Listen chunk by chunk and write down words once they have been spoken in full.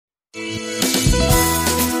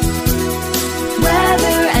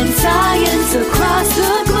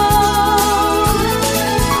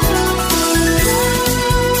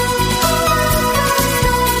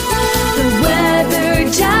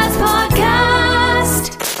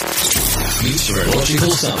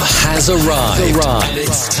meteorological summer has arrived. And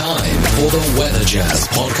it's time for the Weather Jazz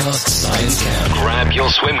Podcast Science Camp. Grab your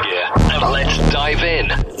swim gear and let's dive in.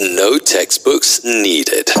 No textbooks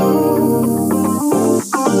needed.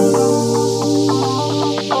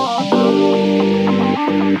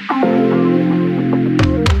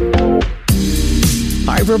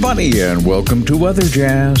 Hi, everybody, and welcome to Weather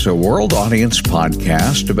Jazz, a world audience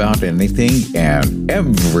podcast about anything and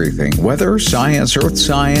everything. Weather, science, earth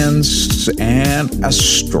science, and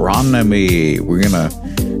astronomy. We're going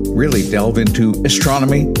to really delve into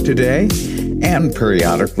astronomy today. And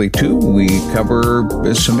periodically, too, we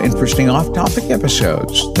cover some interesting off-topic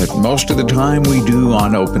episodes that most of the time we do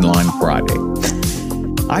on Open Line Friday.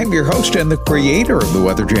 I'm your host and the creator of the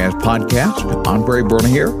Weather Jazz Podcast, Andre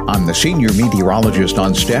Bernier. I'm the senior meteorologist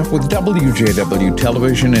on staff with WJW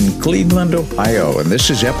Television in Cleveland, Ohio. And this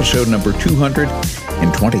is episode number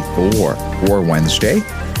 224 for Wednesday,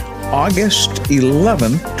 August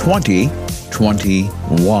 11,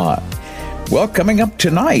 2021. Well, coming up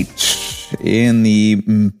tonight in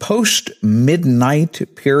the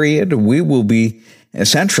post-midnight period, we will be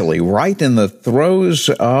essentially right in the throes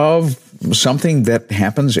of something that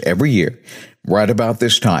happens every year right about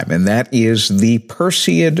this time, and that is the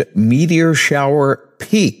Perseid meteor shower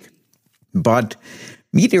peak. But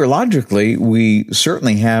meteorologically, we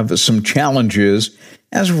certainly have some challenges,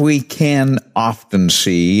 as we can often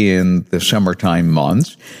see in the summertime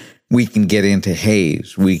months. We can get into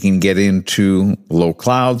haze. We can get into low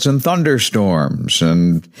clouds and thunderstorms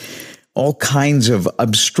and all kinds of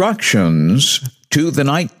obstructions to the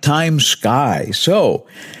nighttime sky. So,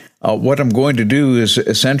 what I'm going to do is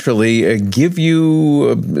essentially give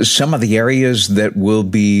you some of the areas that will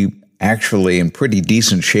be actually in pretty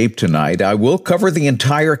decent shape tonight. I will cover the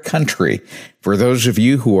entire country for those of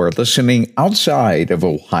you who are listening outside of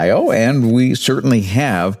Ohio, and we certainly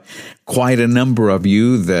have quite a number of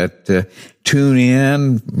you that tune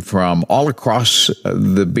in from all across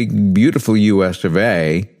the big, beautiful U.S. of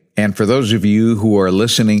A. And for those of you who are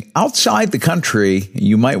listening outside the country,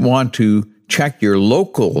 you might want to check your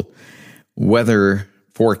local weather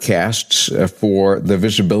forecasts for the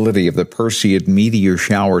visibility of the Perseid meteor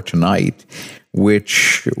shower tonight,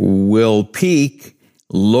 which will peak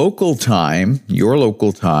local time, your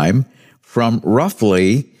local time, from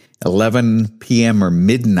roughly 11 p.m. or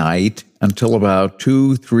midnight until about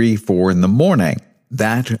 2, 3, 4 in the morning.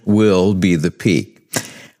 That will be the peak.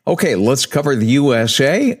 Okay, let's cover the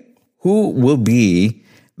USA. Who will be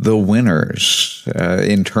the winners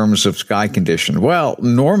in terms of sky condition? Well,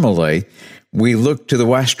 normally we look to the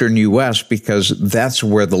western U.S. because that's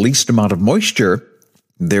where the least amount of moisture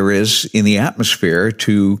there is in the atmosphere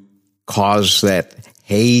to cause that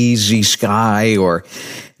hazy sky or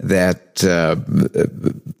that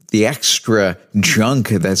the extra junk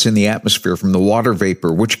that's in the atmosphere from the water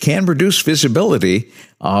vapor, which can reduce visibility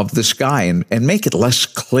of the sky and make it less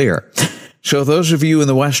clear. So those of you in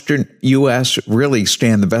the western U.S. really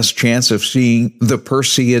stand the best chance of seeing the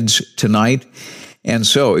Perseids tonight. And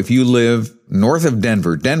so if you live north of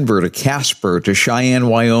Denver to Casper, to Cheyenne,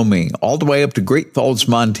 Wyoming, all the way up to Great Falls,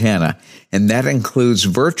 Montana, and that includes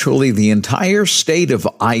virtually the entire state of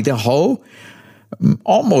Idaho,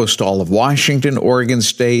 almost all of Washington, Oregon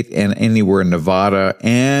State, and anywhere in Nevada,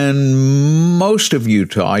 and most of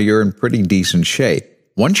Utah, you're in pretty decent shape.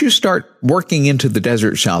 Once you start working into the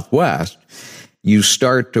desert Southwest, you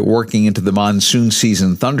start working into the monsoon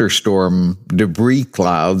season thunderstorm debris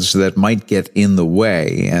clouds that might get in the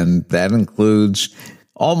way, and that includes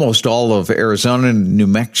almost all of Arizona, New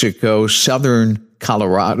Mexico, southern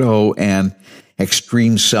Colorado, and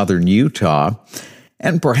extreme southern Utah,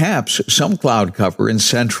 and perhaps some cloud cover in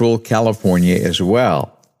central California as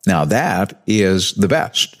well. Now, that is the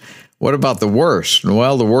best. What about the worst?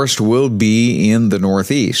 Well, the worst will be in the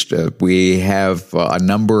Northeast. We have a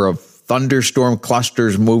number of thunderstorm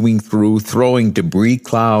clusters moving through, throwing debris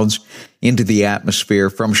clouds into the atmosphere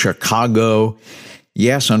from Chicago.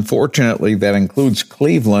 Yes, unfortunately, that includes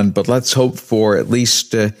Cleveland, but let's hope for at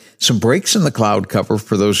least some breaks in the cloud cover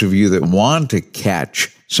for those of you that want to catch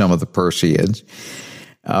some of the Perseids.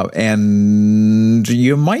 And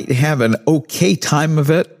you might have an okay time of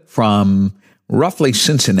it from roughly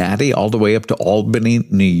Cincinnati all the way up to Albany,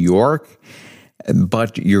 New York.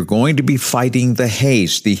 But you're going to be fighting the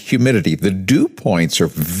haze, the humidity. The dew points are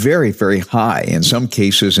very, very high, in some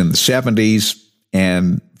cases in the 70s.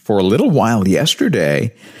 And for a little while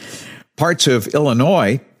yesterday, parts of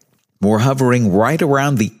Illinois were hovering right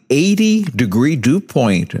around the 80-degree dew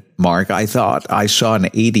point mark. I thought I saw an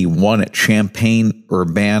 81 at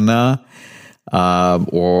Champaign-Urbana,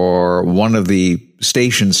 or one of the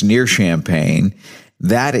stations near Champaign.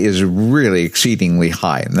 that is really exceedingly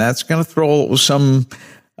high. And that's going to throw some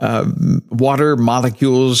water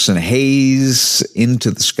molecules and haze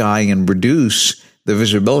into the sky and reduce the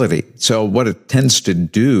visibility. So what it tends to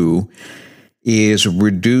do is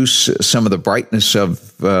reduce some of the brightness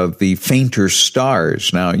of the fainter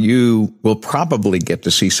stars. Now, you will probably get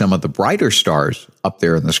to see some of the brighter stars up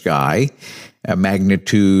there in the sky,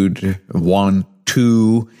 magnitude 1,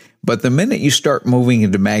 2, but the minute you start moving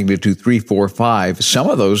into magnitude 3, 4, 5, some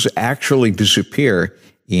of those actually disappear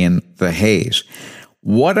in the haze.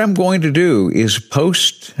 What I'm going to do is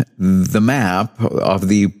post the map of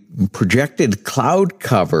the projected cloud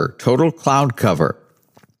cover, total cloud cover,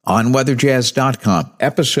 on weatherjazz.com,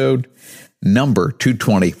 episode number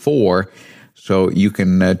 224, so you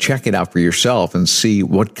can check it out for yourself and see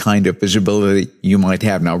what kind of visibility you might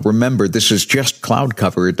have. Now, remember, this is just cloud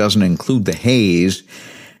cover. It doesn't include the haze.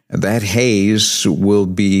 That haze will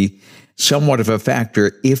be somewhat of a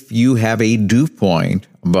factor if you have a dew point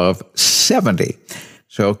above 70.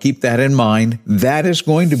 So keep that in mind. That is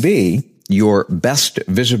going to be your best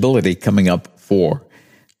visibility coming up for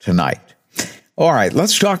tonight. All right,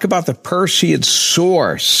 let's talk about the Perseids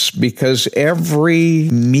source, because every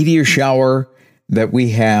meteor shower that we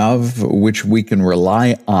have, which we can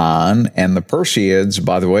rely on, and the Perseids,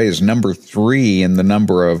 by the way, is number 3 in the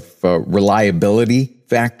number of reliability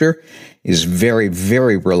factor, is very,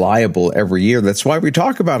 very reliable every year. That's why we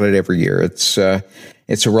talk about it every year. It's a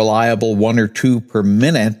reliable 1 or 2 per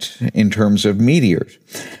minute in terms of meteors.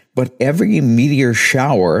 But every meteor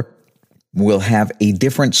shower will have a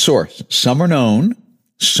different source. Some are known,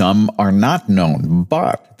 some are not known,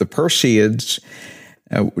 but the Perseids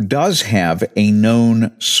does have a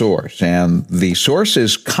known source, and the source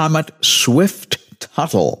is Comet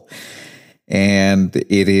Swift-Tuttle, and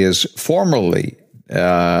it is formally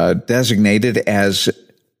designated as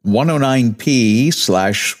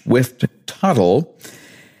 109P/Swift-Tuttle,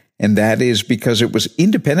 and that is because it was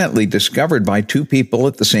independently discovered by 2 people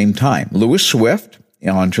at the same time. Lewis Swift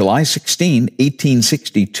on July 16,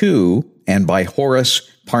 1862, and by Horace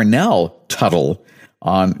Parnell Tuttle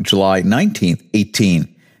on July 19,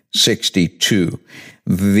 1862.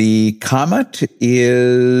 The comet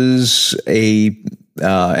is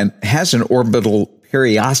and has an orbital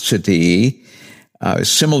periodicity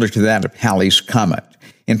similar to that of Halley's Comet.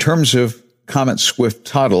 In terms of Comet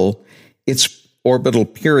Swift-Tuttle, its orbital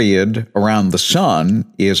period around the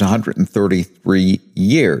sun is 133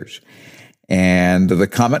 years. And the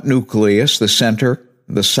comet nucleus, the center,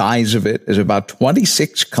 the size of it is about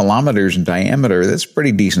 26 kilometers in diameter. That's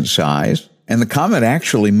pretty decent size. And the comet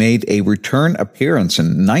actually made a return appearance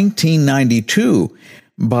in 1992.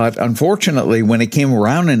 But unfortunately, when it came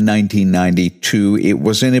around in 1992, it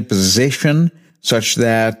was in a position such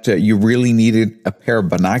that you really needed a pair of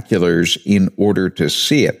binoculars in order to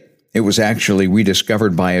see it. It was actually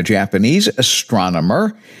rediscovered by a Japanese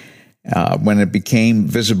astronomer when it became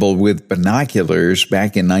visible with binoculars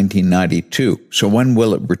back in 1992. So when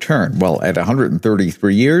will it return? Well, at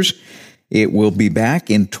 133 years, it will be back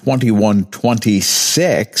in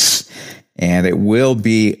 2126, and it will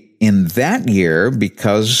be in that year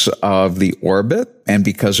because of the orbit and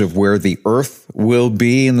because of where the Earth will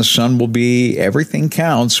be and the sun will be. Everything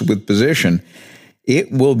counts with position.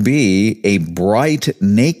 It will be a bright,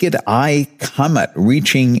 naked eye comet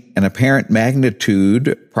reaching an apparent magnitude,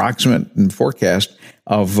 approximate and forecast,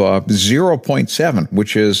 of 0.7,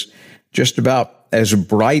 which is just about as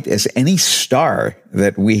bright as any star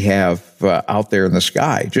that we have out there in the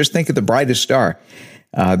sky. Just think of the brightest star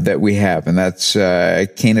that we have, and that's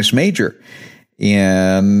Canis Major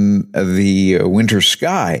in the winter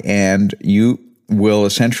sky. And you will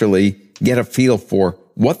essentially get a feel for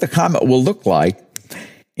what the comet will look like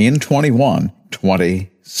in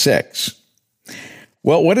 2126.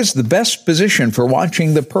 Well, what is the best position for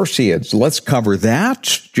watching the Perseids? Let's cover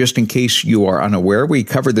that, just in case you are unaware. We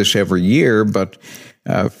cover this every year, but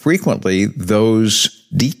frequently those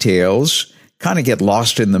details kind of get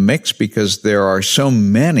lost in the mix because there are so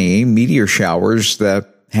many meteor showers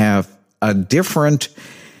that have a different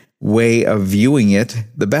way of viewing it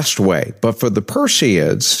the best way. But for the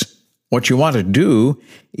Perseids, what you want to do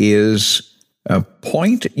is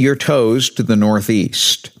point your toes to the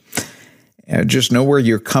northeast. Just know where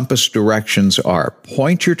your compass directions are.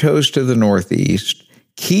 Point your toes to the northeast,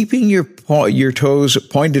 keeping your toes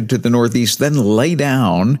pointed to the northeast, then lay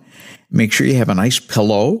down. Make sure you have a nice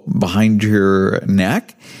pillow behind your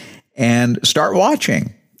neck and start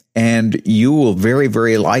watching. And you will very,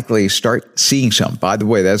 very likely start seeing some. By the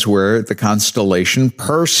way, that's where the constellation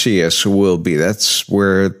Perseus will be. That's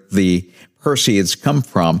where the Perseids come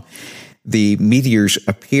from. The meteors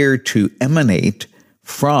appear to emanate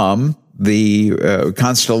from the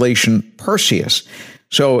constellation Perseus.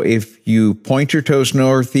 So if you point your toes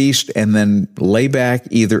northeast and then lay back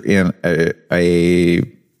either in a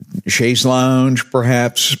chaise lounge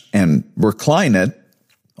perhaps and recline it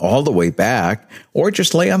all the way back, or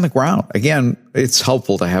just lay on the ground. Again, it's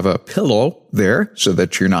helpful to have a pillow there so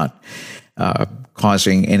that you're not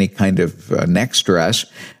causing any kind of neck stress,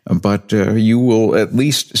 but you will at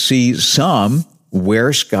least see some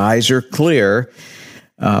where skies are clear,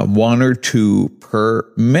 1 or 2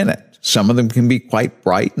 per minute. Some of them can be quite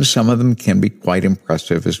bright and some of them can be quite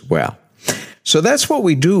impressive as well. So that's what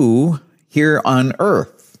we do here on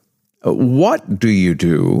Earth. What do you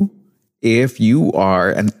do if you are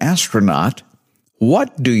an astronaut?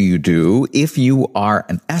 What do you do if you are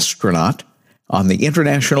an astronaut on the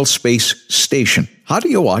International Space Station? How do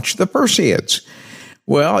you watch the Perseids?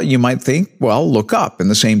 Well, you might think, well, look up in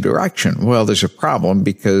the same direction. Well, there's a problem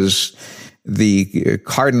because the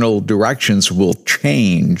cardinal directions will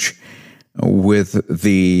change with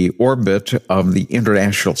the orbit of the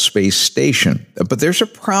International Space Station. But there's a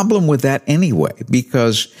problem with that anyway,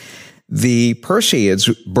 because the Perseids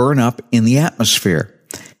burn up in the atmosphere.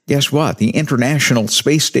 Guess what? The International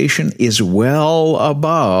Space Station is well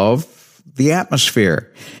above the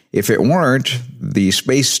atmosphere. If it weren't, the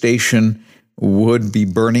space station would be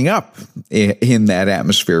burning up in that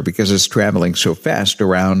atmosphere because it's traveling so fast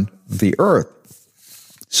around the Earth.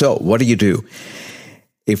 So what do you do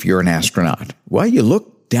if you're an astronaut? Well, you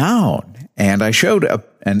look down. And I showed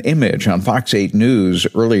an image on Fox 8 News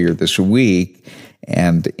earlier this week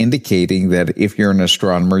and indicating that if you're an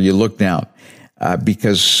astronomer, you look down.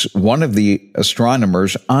 Because one of the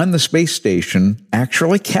astronomers on the space station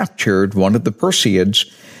actually captured one of the Perseids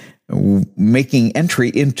making entry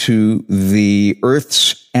into the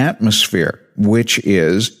Earth's atmosphere, which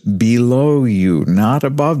is below you, not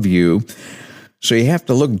above you. So you have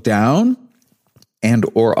to look down and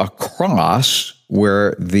or across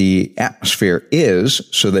where the atmosphere is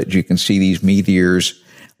so that you can see these meteors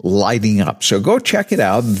lighting up. So go check it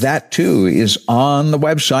out. That too is on the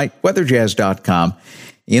website, weatherjazz.com,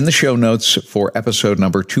 in the show notes for episode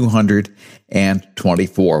number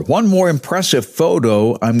 224. One more impressive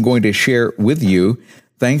photo I'm going to share with you,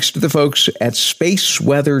 thanks to the folks at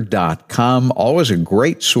spaceweather.com. Always a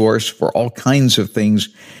great source for all kinds of things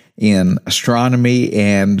in astronomy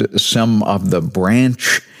and some of the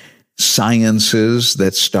branch sciences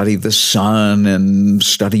that study the sun and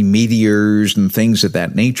study meteors and things of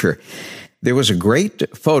that nature. There was a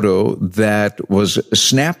great photo that was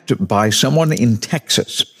snapped by someone in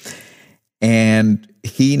Texas, and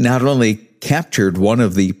he not only captured one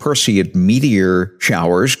of the Perseid meteor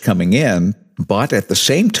showers coming in, but at the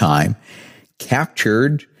same time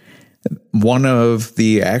captured one of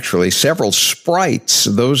the, actually several sprites.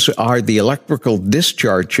 Those are the electrical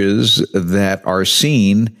discharges that are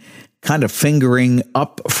seen kind of fingering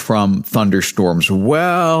up from thunderstorms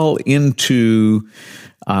well into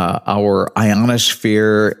our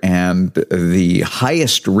ionosphere and the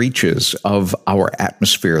highest reaches of our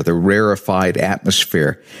atmosphere, the rarefied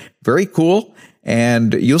atmosphere. Very cool.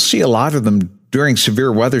 And you'll see a lot of them during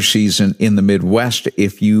severe weather season in the Midwest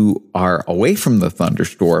if you are away from the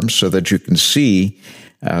thunderstorms so that you can see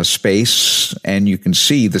space and you can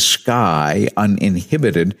see the sky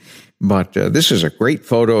uninhibited. But this is a great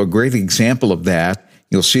photo, a great example of that.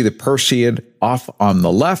 You'll see the Perseid off on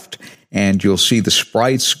the left, and you'll see the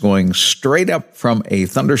sprites going straight up from a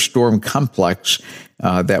thunderstorm complex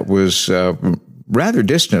that was rather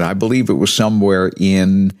distant. I believe it was somewhere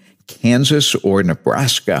in Kansas or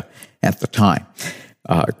Nebraska at the time.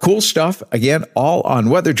 Cool stuff. Again, all on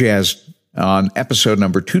Weather Jazz on episode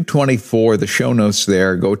number 224. The show notes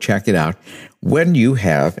there. Go check it out when you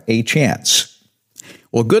have a chance.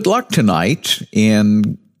 Well, good luck tonight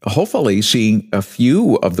in hopefully seeing a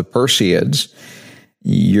few of the Perseids.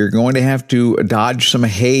 You're going to have to dodge some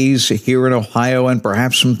haze here in Ohio and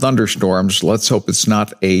perhaps some thunderstorms. Let's hope it's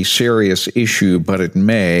not a serious issue, but it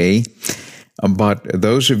may. But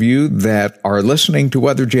those of you that are listening to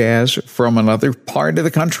Weather Jazz from another part of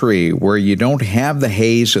the country where you don't have the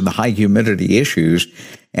haze and the high humidity issues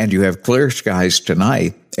and you have clear skies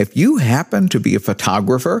tonight, if you happen to be a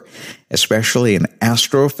photographer, especially an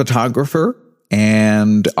astrophotographer,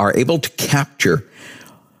 and are able to capture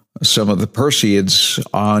some of the Perseids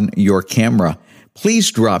on your camera, please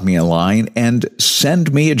drop me a line and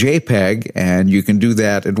send me a JPEG, and you can do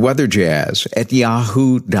that at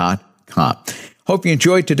weatherjazz@yahoo.com. Hope you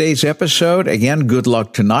enjoyed today's episode. Again, good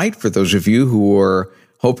luck tonight for those of you who are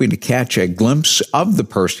hoping to catch a glimpse of the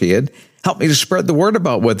Perseid. Help me to spread the word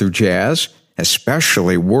about Weather Jazz.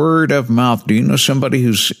 especially word of mouth. Do you know somebody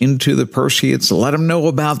who's into the Perseids? Let them know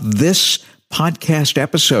about this podcast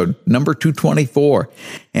episode, number 224.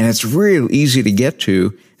 And it's real easy to get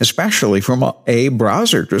to, especially from a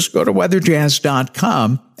browser. Just go to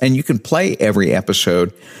weatherjazz.com and you can play every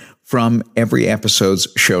episode from every episode's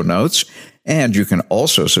show notes. And you can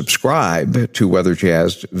also subscribe to Weather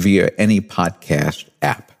Jazz via any podcast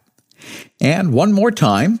app. And one more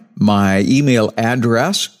time, my email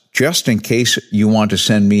address, just in case you want to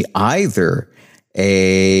send me either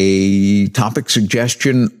a topic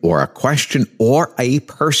suggestion or a question or a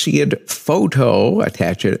Perseid photo,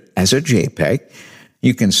 attach it as a JPEG.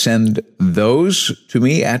 You can send those to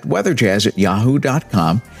me at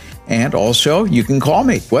weatherjazz@yahoo.com. And also, you can call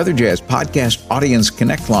me, Weather Jazz Podcast Audience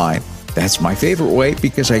Connect Line. That's my favorite way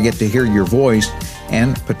because I get to hear your voice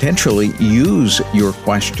and potentially use your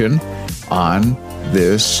question on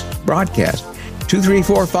this broadcast.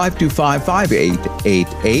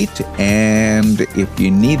 234-525-5888. And if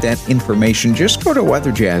you need that information, just go to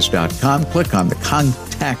weatherjazz.com, click on the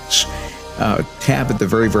Contacts tab at the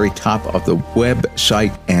very, very top of the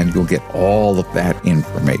website, and you'll get all of that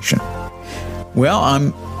information. Well,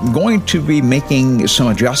 I'm going to be making some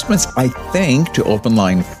adjustments, I think, to Open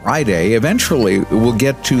Line Friday. Eventually, we'll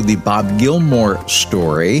get to the Bob Gilmore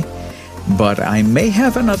story, but I may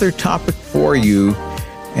have another topic for you,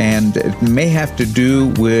 and it may have to do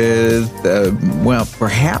with,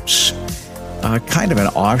 perhaps kind of an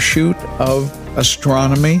offshoot of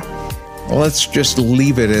astronomy. Let's just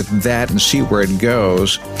leave it at that and see where it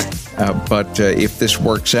goes. But if this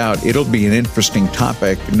works out, it'll be an interesting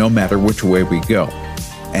topic no matter which way we go.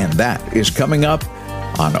 And that is coming up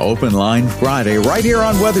on Open Line Friday, right here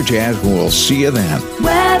on Weather Jazz. We'll see you then.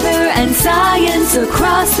 Weather and science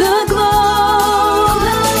across the globe.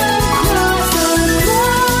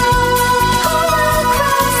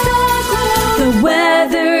 The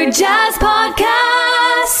Weather Jazz Podcast.